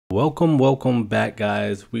Welcome back,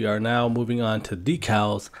 guys. We are now moving on to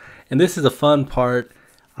decals, and this is a fun part.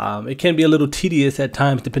 It can be a little tedious at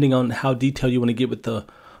times depending on how detailed you want to get with the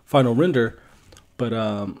final render, but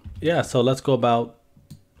yeah, so let's go about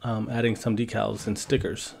adding some decals and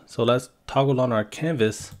stickers. So let's toggle on our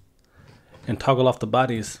canvas and toggle off the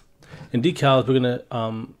bodies. In decals, we're gonna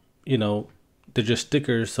they're just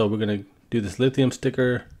stickers, so we're gonna do this lithium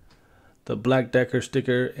sticker, the black decker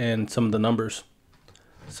sticker, and some of the numbers.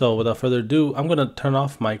 So without further ado, I'm going to turn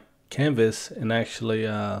off my canvas and actually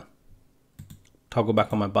toggle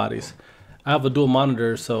back on my bodies. I have a dual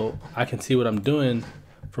monitor so I can see what I'm doing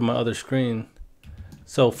from my other screen.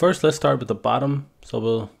 So first, let's start with the bottom. So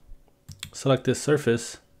we'll select this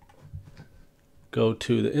surface, go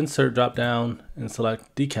to the insert drop down and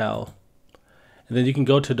select decal. And then you can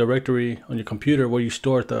go to a directory on your computer where you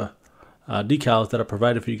store the decals that are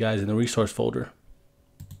provided for you guys in the resource folder.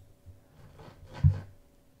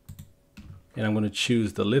 And I'm going to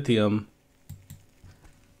choose the lithium,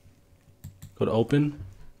 go to open,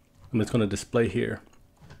 and it's going to display here.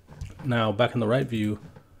 Now back in the right view,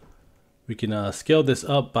 we can scale this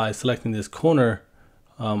up by selecting this corner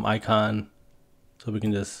icon. So we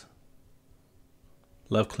can just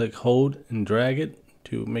left click, hold, and drag it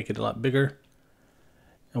to make it a lot bigger.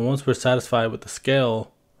 And once we're satisfied with the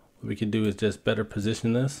scale, what we can do is just better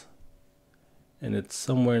position this. And it's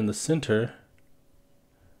somewhere in the center.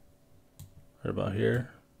 Right about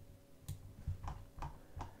here,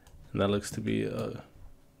 and that looks to be a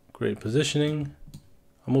great positioning.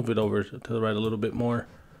 I'll move it over to the right a little bit more.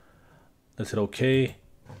 Let's hit OK,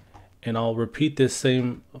 and I'll repeat this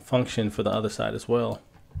same function for the other side as well.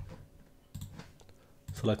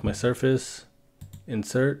 Select my surface,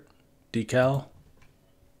 insert, decal,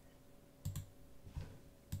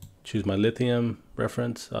 choose my lithium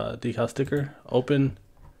reference decal sticker, open,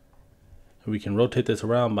 and we can rotate this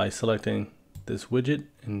around by selecting this widget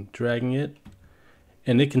and dragging it,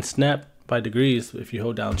 and it can snap by degrees if you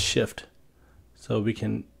hold down shift. So we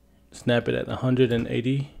can snap it at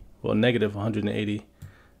 180, well, negative 180. Then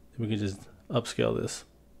we can just upscale this,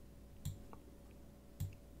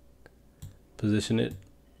 position it.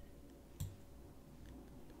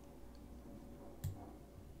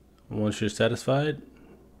 Once you're satisfied,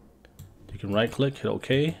 you can right click, hit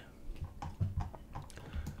OK.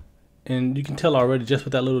 And you can tell already just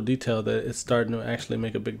with that little detail that it's starting to actually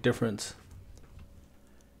make a big difference.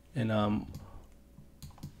 And I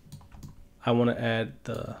want to add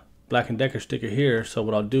the Black & Decker sticker here. So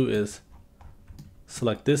what I'll do is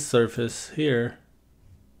select this surface here,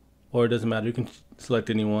 or it doesn't matter, you can select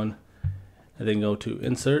any one, and then go to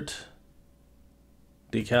Insert,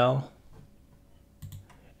 Decal.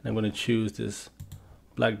 And I'm going to choose this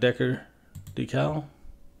Black Decker decal.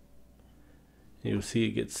 You'll see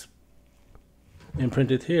it gets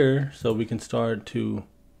imprinted here, so we can start to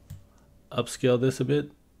upscale this a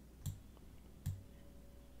bit.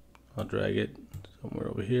 I'll drag it somewhere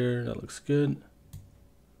over here. That looks good.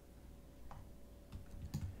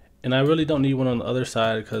 And I really don't need one on the other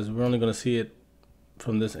side because we're only going to see it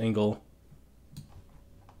from this angle.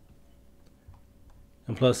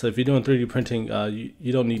 And plus, if you're doing 3D printing,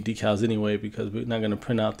 you don't need decals anyway, because we're not going to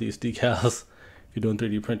print out these decals if you're doing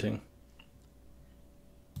 3D printing.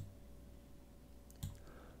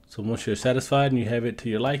 So once you're satisfied and you have it to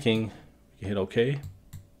your liking, you hit OK.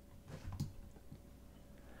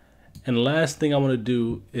 And the last thing I want to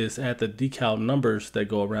do is add the decal numbers that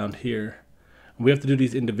go around here. We have to do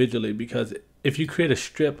these individually because if you create a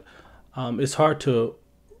strip, it's hard to,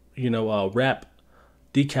 wrap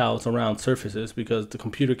decals around surfaces because the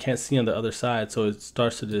computer can't see on the other side, so it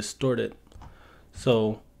starts to distort it.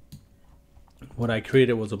 So what I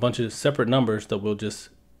created was a bunch of separate numbers that we'll just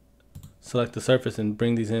select the surface and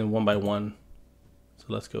bring these in one by one. So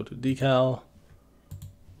let's go to decal,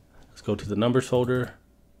 let's go to the numbers folder,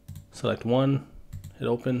 select one, hit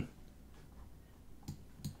open,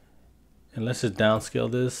 and let's just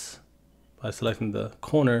downscale this by selecting the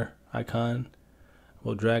corner icon.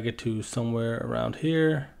 We'll drag it to somewhere around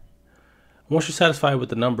here. Once you're satisfied with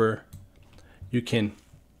the number, you can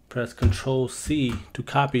press Control-C to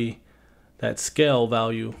copy that scale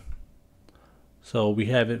value. So we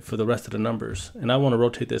have it for the rest of the numbers. And I want to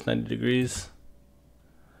rotate this 90 degrees,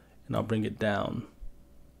 and I'll bring it down.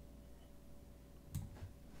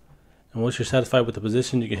 And once you're satisfied with the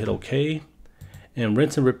position, you can hit OK and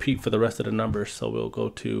rinse and repeat for the rest of the numbers. So we'll go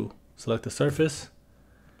to select the surface,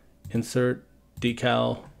 insert,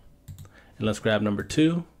 decal, and let's grab number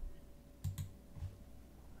 2.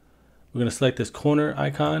 We're going to select this corner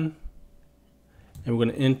icon, and we're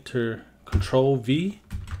going to enter Control-V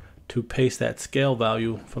to paste that scale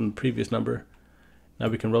value from the previous number. Now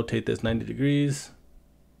we can rotate this 90 degrees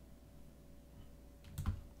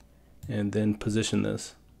and then position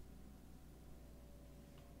this.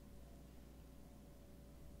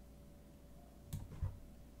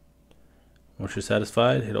 Once you're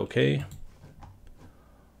satisfied, hit OK.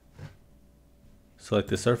 Select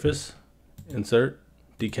the surface, insert,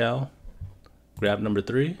 decal, grab number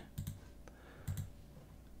 3.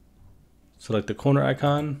 Select the corner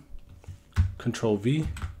icon, Control V,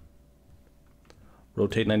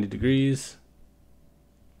 rotate 90 degrees.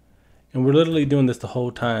 And we're literally doing this the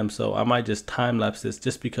whole time, so I might just time lapse this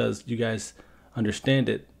just because you guys understand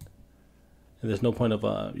it. And there's no point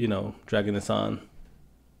of, you know, dragging this on.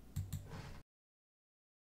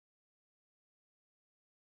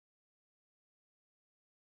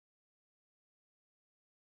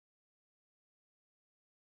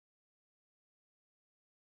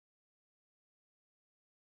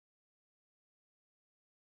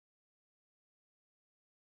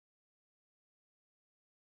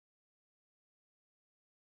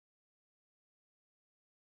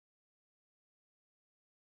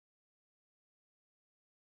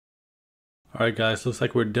 Alright guys, looks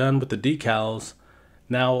like we're done with the decals.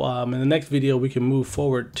 Now in the next video we can move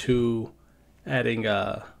forward to adding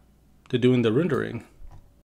to doing the rendering.